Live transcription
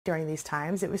during these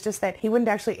times. It was just that he wouldn't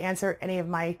actually answer any of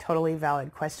my totally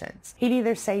valid questions. He'd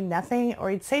either say nothing or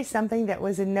he'd say something that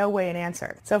was in no way an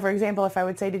answer. So for example, if I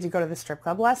would say, "Did you go to the strip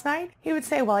club last night?" He would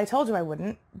say, "Well, I told you I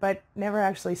wouldn't," but never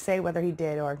actually say whether he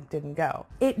did or didn't go.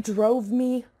 It drove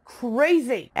me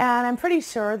crazy. And I'm pretty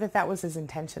sure that that was his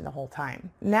intention the whole time.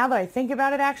 Now that I think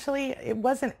about it, actually, it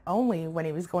wasn't only when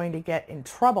he was going to get in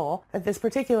trouble that this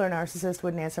particular narcissist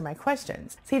wouldn't answer my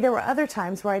questions. See, there were other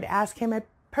times where I'd ask him a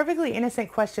perfectly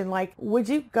innocent question like, "Would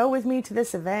you go with me to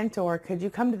this event?" or "Could you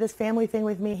come to this family thing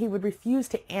with me?" He would refuse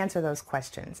to answer those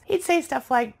questions. He'd say stuff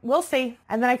like, "We'll see,"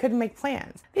 and then I couldn't make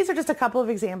plans. These are just a couple of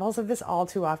examples of this all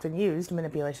too often used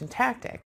manipulation tactic.